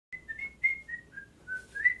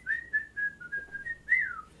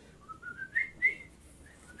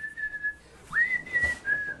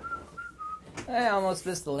I almost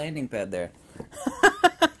missed the landing pad there.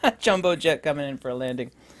 Jumbo jet coming in for a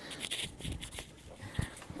landing.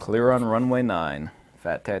 Clear on runway 9.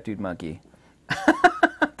 Fat tattooed monkey.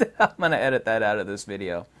 I'm gonna edit that out of this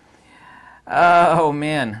video. Oh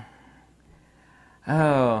man.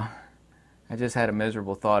 Oh, I just had a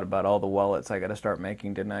miserable thought about all the wallets I gotta start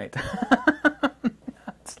making tonight.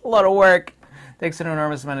 It's a lot of work. Takes an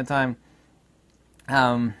enormous amount of time.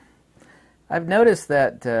 I've noticed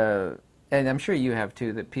that, and I'm sure you have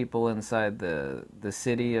too, that people inside the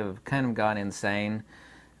city have kind of gone insane.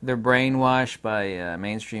 They're brainwashed by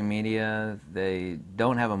mainstream media. They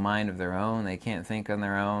don't have a mind of their own. They can't think on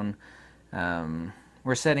their own.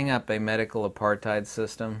 We're setting up a medical apartheid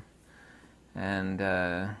system, and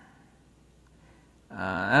I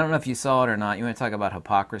don't know if you saw it or not. You want to talk about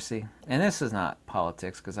hypocrisy? And this is not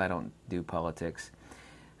politics, because I don't do politics.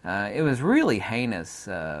 It was really heinous.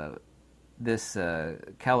 This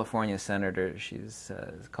California senator, she's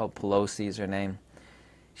called Pelosi is her name.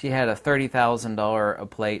 She had a $30,000 a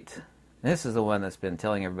plate. This is the one that's been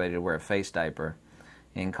telling everybody to wear a face diaper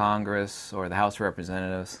in Congress or the House of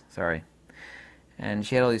Representatives. Sorry. And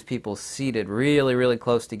she had all these people seated really, really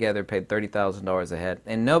close together, paid $30,000 a head,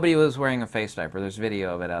 and nobody was wearing a face diaper. There's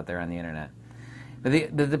video of it out there on the internet.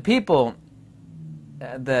 But the people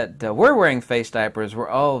that were wearing face diapers were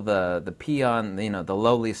all the peon, the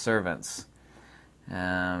lowly servants.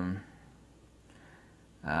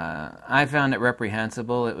 I found it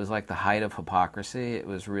reprehensible. It was like the height of hypocrisy. It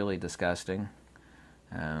was really disgusting.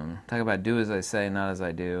 Talk about do as I say, not as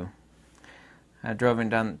I do. I driving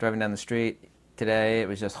down the street today. It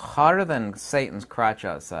was just hotter than Satan's crotch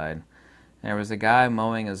outside. There was a guy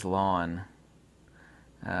mowing his lawn,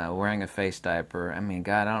 wearing a face diaper. I mean,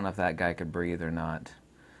 God, I don't know if that guy could breathe or not.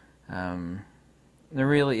 There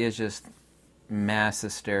really is just mass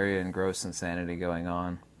hysteria and gross insanity going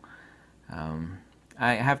on.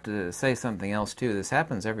 I have to say something else too. This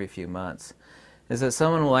happens every few months. Is that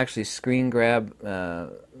someone will actually screen grab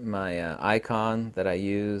my icon that I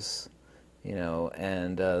use,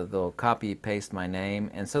 and they'll copy paste my name,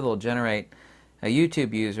 and so they'll generate a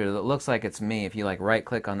YouTube user that looks like it's me. If you right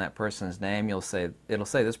click on that person's name, it'll say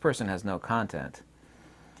this person has no content.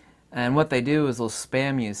 And what they do is they'll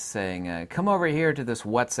spam you saying, come over here to this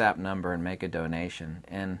WhatsApp number and make a donation.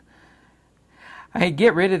 And I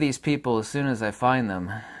get rid of these people as soon as I find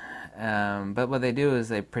them. But what they do is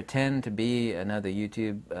they pretend to be another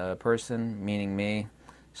YouTube person, meaning me,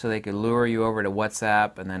 so they could lure you over to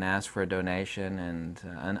WhatsApp and then ask for a donation, and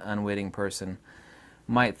an unwitting person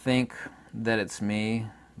might think that it's me,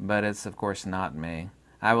 but it's of course not me.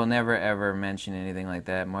 I will never ever mention anything like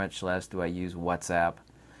that, much less do I use WhatsApp.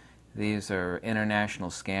 These are international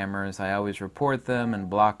scammers. I always report them and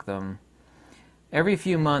block them. Every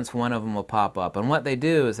few months one of them will pop up, and what they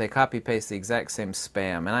do is they copy paste the exact same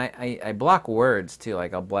spam, and I block words too,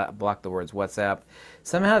 like I'll block the words WhatsApp.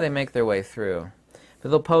 Somehow they make their way through, but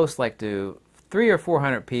they'll post like to 300 or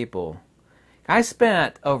 400 people. I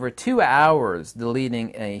spent over 2 hours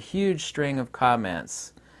deleting a huge string of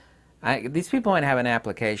comments. These people might have an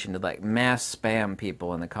application to mass spam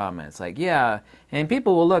people in the comments, yeah, and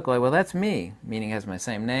people will look like, well, that's me, meaning it has my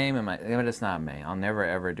same name, but it's not me. I'll never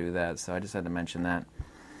ever do that, so I just had to mention that.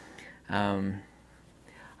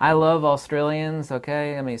 I love Australians,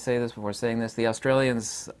 okay? Let me say this before saying this. The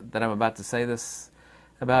Australians that I'm about to say this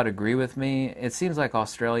about agree with me. It seems like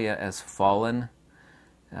Australia has fallen.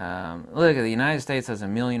 Look, the United States has a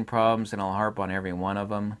million problems, and I'll harp on every one of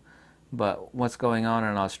them. But what's going on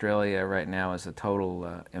in Australia right now is a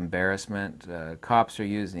total embarrassment. Cops are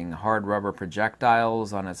using hard rubber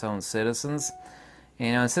projectiles on its own citizens.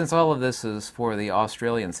 And since all of this is for the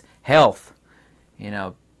Australians' health,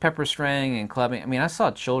 pepper spraying and clubbing. I mean, I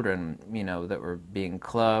saw children, that were being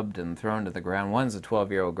clubbed and thrown to the ground. One's a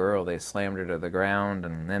 12-year-old girl. They slammed her to the ground,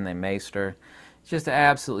 and then they maced her. It's just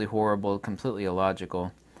absolutely horrible, completely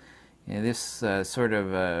illogical. This sort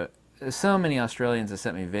of... so many Australians have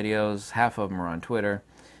sent me videos. Half of them are on Twitter.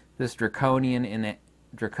 This draconian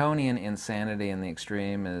insanity in the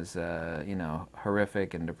extreme is,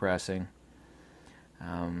 horrific and depressing.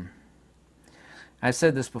 I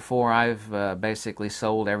said this before. I've basically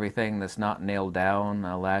sold everything that's not nailed down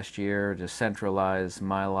last year to centralize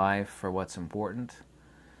my life for what's important.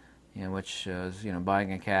 Which is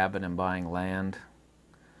buying a cabin and buying land.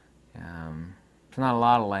 It's not a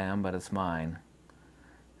lot of land, but it's mine.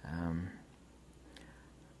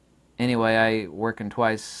 Anyway, I working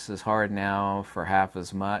twice as hard now for half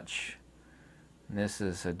as much. And this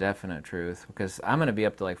is a definite truth, because I'm going to be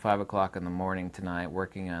up to 5 o'clock in the morning tonight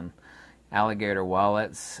working on alligator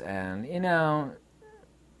wallets, and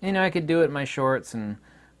I could do it in my shorts and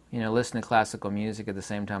listen to classical music at the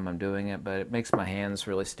same time I'm doing it, but it makes my hands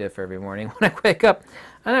really stiff every morning when I wake up.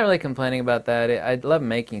 I'm not really complaining about that. I love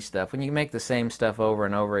making stuff. When you make the same stuff over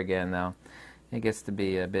and over again, though, it gets to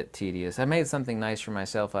be a bit tedious. I made something nice for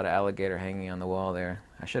myself out of alligator hanging on the wall there.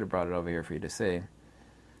 I should have brought it over here for you to see.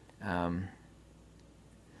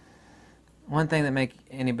 One thing that make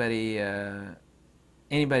anybody and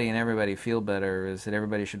everybody feel better is that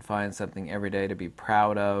everybody should find something every day to be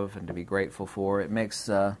proud of and to be grateful for. It makes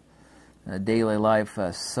daily life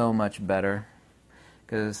so much better,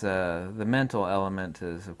 because the mental element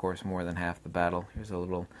is, of course, more than half the battle. Here's a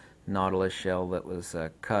little nautilus shell that was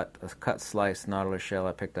a cut slice nautilus shell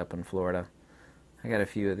I picked up in Florida. I got a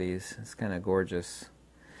few of these. It's kind of gorgeous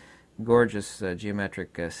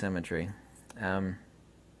geometric symmetry.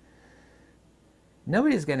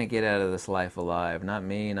 Nobody's going to get out of this life alive. Not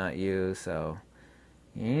me, not you. So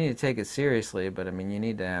you need to take it seriously, but I mean, you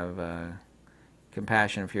need to have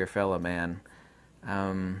compassion for your fellow man.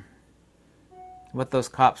 What those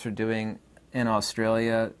cops are doing in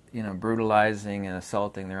Australia, brutalizing and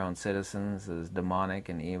assaulting their own citizens, is demonic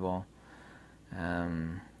and evil.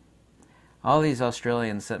 All these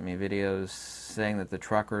Australians sent me videos saying that the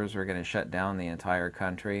truckers were going to shut down the entire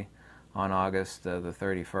country on August the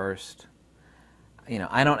 31st.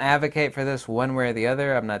 I don't advocate for this one way or the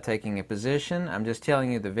other. I'm not taking a position. I'm just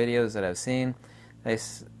telling you the videos that I've seen.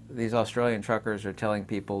 These Australian truckers are telling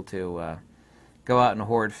people to go out and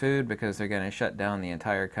hoard food because they're going to shut down the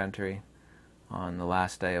entire country on the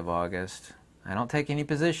last day of August. I don't take any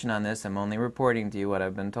position on this. I'm only reporting to you what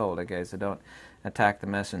I've been told, okay? So don't attack the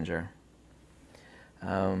messenger.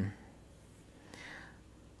 The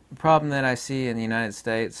problem that I see in the United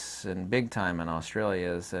States and big time in Australia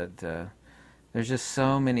is that there's just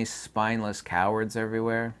so many spineless cowards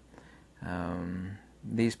everywhere.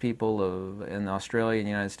 These people in Australia, the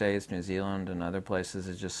United States, New Zealand, and other places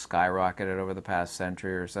have just skyrocketed over the past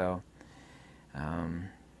century or so.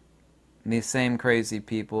 These same crazy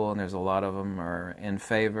people, and there's a lot of them, are in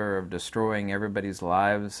favor of destroying everybody's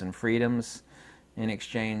lives and freedoms in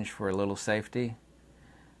exchange for a little safety.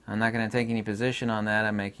 I'm not going to take any position on that.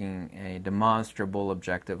 I'm making a demonstrable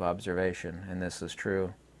objective observation, and this is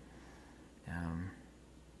true.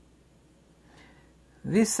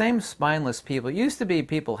 These same spineless people, it used to be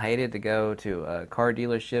people hated to go to a car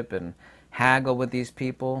dealership and haggle with these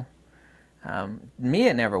people. Me,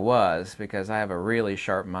 it never was, because I have a really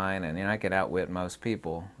sharp mind, and I can outwit most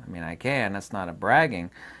people. I mean, I can. That's not a bragging.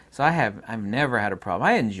 So I've never had a problem.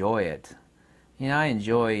 I enjoy it. I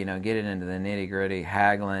enjoy, getting into the nitty-gritty,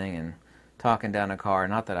 haggling and talking down a car.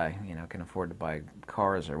 Not that I, can afford to buy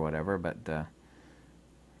cars or whatever, but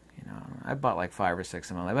I bought like 5 or 6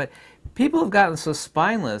 in my life. But people have gotten so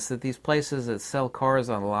spineless that these places that sell cars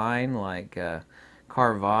online, like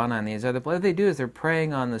Carvana and these other places, what they do is they're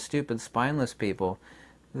preying on the stupid, spineless people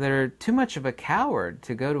that are too much of a coward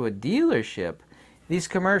to go to a dealership. These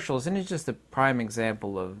commercials, and it's just a prime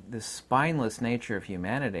example of this spineless nature of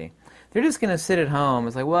humanity. They're just going to sit at home.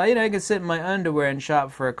 It's like, well, I can sit in my underwear and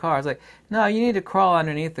shop for a car. It's like, no, you need to crawl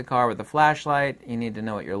underneath the car with a flashlight. You need to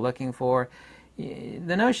know what you're looking for.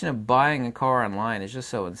 The notion of buying a car online is just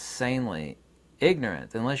so insanely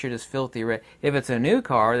ignorant, unless you're just filthy rich. If it's a new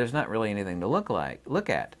car, there's not really anything to look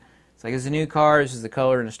at. It's like, it's a new car, this is the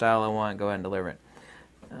color and the style I want, go ahead and deliver it.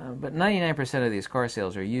 But 99% of these car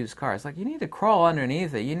sales are used cars. Like, you need to crawl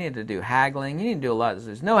underneath it. You need to do haggling. You need to do a lot.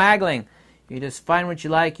 There's no haggling. You just find what you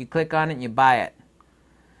like, you click on it, and you buy it.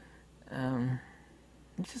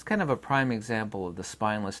 It's just kind of a prime example of the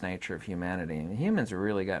spineless nature of humanity. And humans have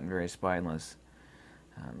really gotten very spineless.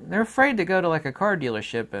 They're afraid to go to like a car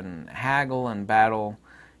dealership and haggle and battle,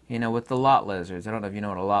 with the lot lizards. I don't know if you know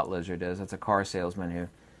what a lot lizard is. That's a car salesman who,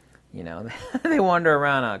 they wander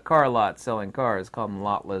around a car lot selling cars. Call them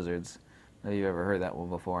lot lizards. Maybe you've ever heard that one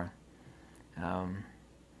before.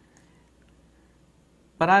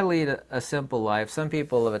 But I lead a simple life. Some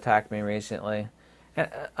people have attacked me recently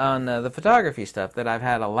on the photography stuff, that I've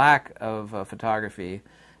had a lack of photography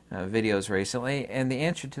videos recently, and the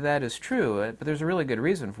answer to that is true, but there's a really good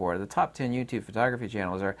reason for it. The top 10 YouTube photography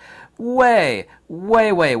channels are way,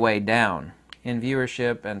 way, way, way down in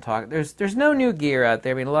viewership and talk. There's no new gear out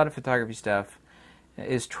there. I mean, a lot of photography stuff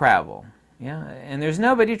is travel, and there's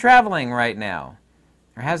nobody traveling right now.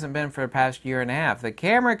 There hasn't been for the past year and a half. The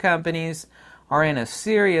camera companies are in a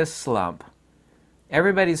serious slump.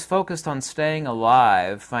 Everybody's focused on staying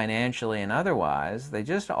alive financially and otherwise. They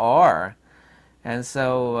just are. And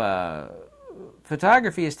so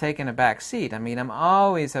photography has taken a back seat. I mean, I'm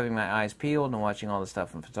always having my eyes peeled and watching all the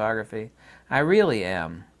stuff in photography. I really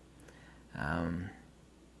am.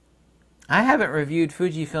 I haven't reviewed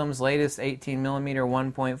Fujifilm's latest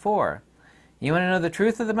 18mm 1.4. You want to know the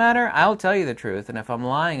truth of the matter? I'll tell you the truth, and if I'm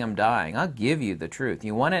lying, I'm dying. I'll give you the truth.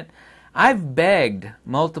 You want it? I've begged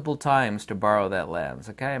multiple times to borrow that lens,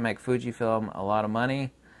 okay? I make Fujifilm a lot of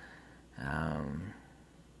money.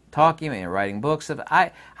 Talking and writing books.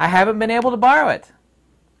 I haven't been able to borrow it.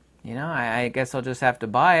 You know, I guess I'll just have to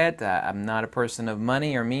buy it. I'm not a person of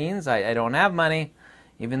money or means. I don't have money,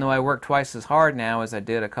 even though I work twice as hard now as I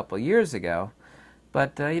did a couple of years ago.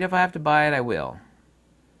 But, you know, if I have to buy it, I will.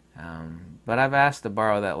 But I've asked to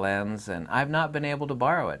borrow that lens, and I've not been able to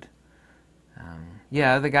borrow it.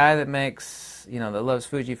 Yeah, the guy that makes, you know, that loves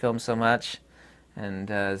Fujifilm so much and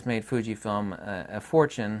has made Fujifilm a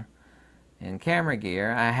fortune in camera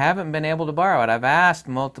gear, I haven't been able to borrow it. I've asked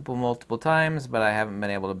multiple times, but I haven't been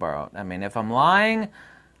able to borrow it. I mean, if I'm lying,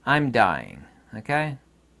 I'm dying, okay?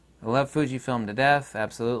 I love Fujifilm to death,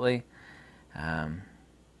 absolutely. I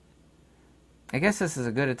guess this is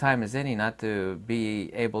as good a time as any not to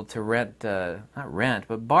be able to not rent,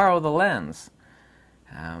 but borrow the lens.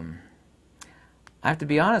 I have to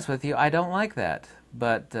be honest with you, I don't like that.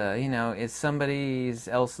 But, you know, it's somebody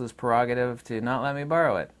else's prerogative to not let me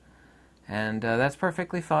borrow it. And that's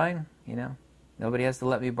perfectly fine, you know. Nobody has to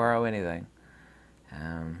let me borrow anything.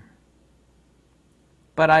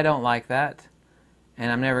 But I don't like that. And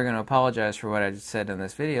I'm never going to apologize for what I just said in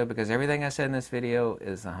this video, because everything I said in this video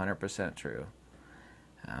is 100% true.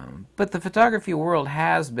 But the photography world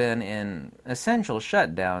has been in essential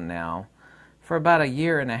shutdown now for about 1.5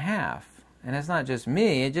 years. And it's not just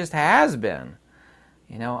me, it just has been.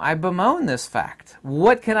 You know, I bemoan this fact.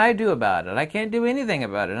 What can I do about it? I can't do anything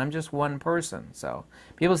about it. I'm just one person. So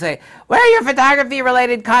people say, where are your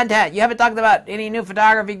photography-related content? You haven't talked about any new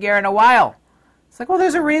photography gear in a while. It's like, well,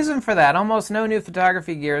 there's a reason for that. Almost no new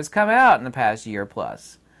photography gear has come out in the past year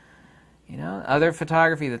plus. You know, other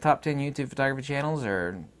photography, the top 10 YouTube photography channels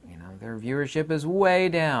are, you know, their viewership is way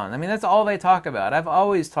down. I mean, that's all they talk about. I've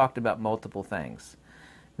always talked about multiple things.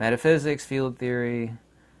 Metaphysics, field theory,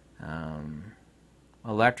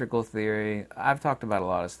 electrical theory. I've talked about a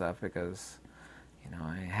lot of stuff because, you know,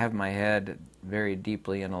 I have my head very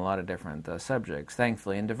deeply in a lot of different subjects,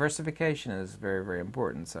 thankfully, and diversification is very, very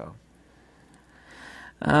important, so.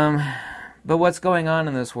 But what's going on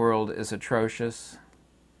in this world is atrocious.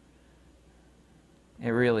 It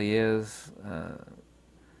really is.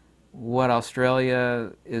 What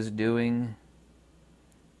Australia is doing,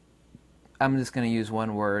 I'm just going to use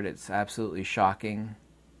one word, it's absolutely shocking.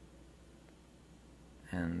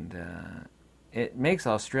 And it makes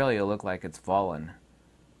Australia look like it's fallen.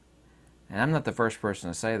 And I'm not the first person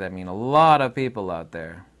to say that. I mean, a lot of people out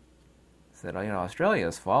there said, oh, you know, Australia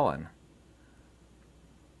has fallen.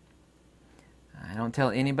 I don't tell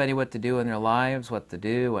anybody what to do in their lives, what to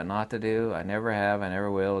do, what not to do. I never have, I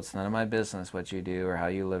never will. It's none of my business what you do or how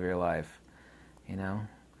you live your life. You know?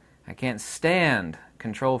 I can't stand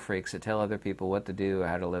control freaks that tell other people what to do or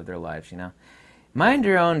how to live their lives, you know? Mind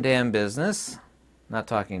your own damn business. Not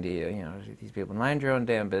talking to you, you know, these people. Mind your own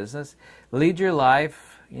damn business. Lead your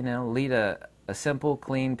life, you know, lead a simple,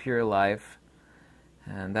 clean, pure life.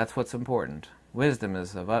 And that's what's important. Wisdom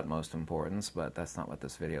is of utmost importance, but that's not what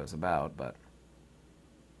this video is about, but...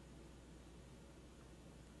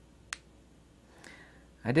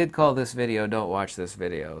 I did call this video, don't watch this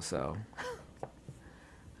video, so...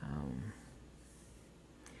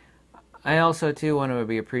 I also, too, want to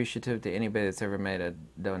be appreciative to anybody that's ever made a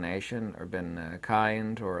donation or been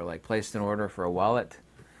kind or, like, placed an order for a wallet.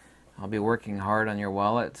 I'll be working hard on your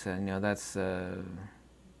wallet, and, you know, that's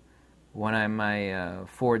one of my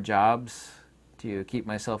 4 jobs to keep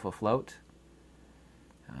myself afloat.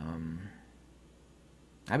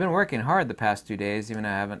 I've been working hard the past 2 days, even though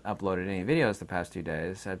I haven't uploaded any videos the past 2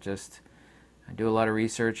 days. I do a lot of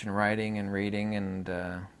research and writing and reading, and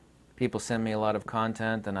people send me a lot of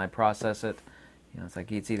content, and I process it. You know, it's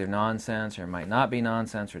like it's either nonsense or it might not be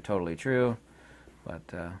nonsense or totally true. But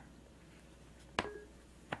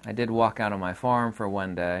I did walk out on my farm for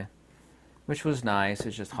 1 day, which was nice.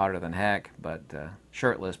 It's just hotter than heck, but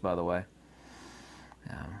shirtless, by the way.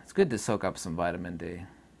 It's good to soak up some vitamin D.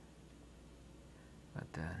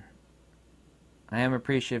 But I am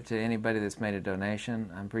appreciative to anybody that's made a donation.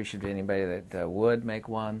 I'm appreciative to anybody that would make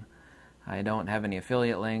one. I don't have any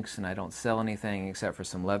affiliate links, and I don't sell anything except for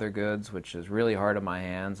some leather goods, which is really hard on my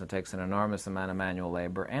hands. It takes an enormous amount of manual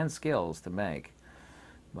labor and skills to make.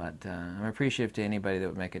 But I'm appreciative to anybody that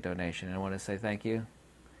would make a donation. And I want to say thank you.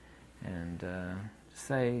 And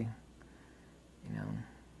say, you know,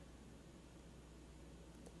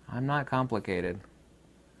 I'm not complicated.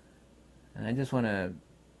 And I just want to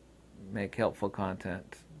make helpful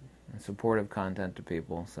content and supportive content to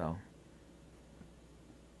people, so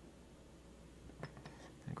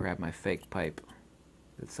grab my fake pipe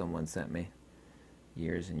that someone sent me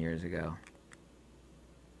years and years ago.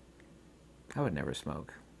 I would never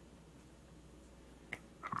smoke.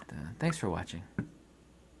 But, thanks for watching.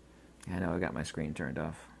 I know I got my screen turned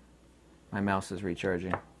off. My mouse is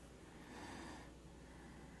recharging.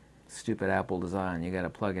 Stupid Apple design. You got to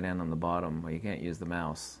plug it in on the bottom, or you can't use the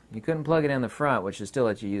mouse. You couldn't plug it in the front, which would still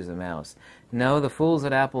let you use the mouse. No, the fools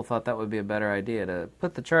at Apple thought that would be a better idea, to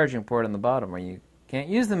put the charging port on the bottom, where you can't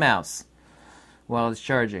use the mouse while it's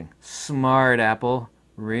charging. Smart, Apple.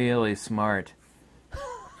 Really smart.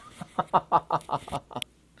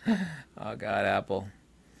 Oh, God, Apple.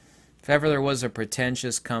 If ever there was a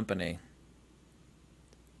pretentious company,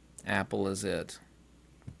 Apple is it.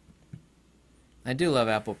 I do love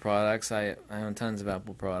Apple products. I own tons of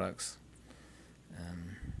Apple products.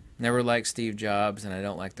 Never liked Steve Jobs, and I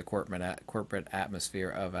don't like the corporate atmosphere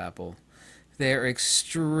of Apple. They're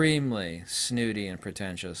extremely snooty and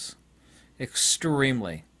pretentious.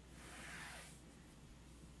 Extremely.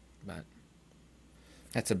 But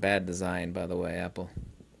that's a bad design, by the way, Apple.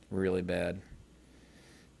 Really bad.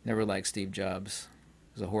 Never liked Steve Jobs.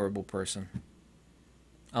 He was a horrible person.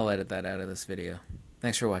 I'll edit that out of this video.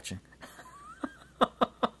 Thanks for watching.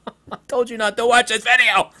 I told you not to watch this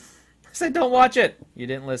video! I said don't watch it! You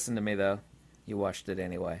didn't listen to me, though. You watched it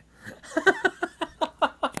anyway.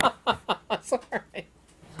 Sorry.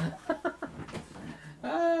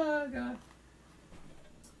 Oh, God.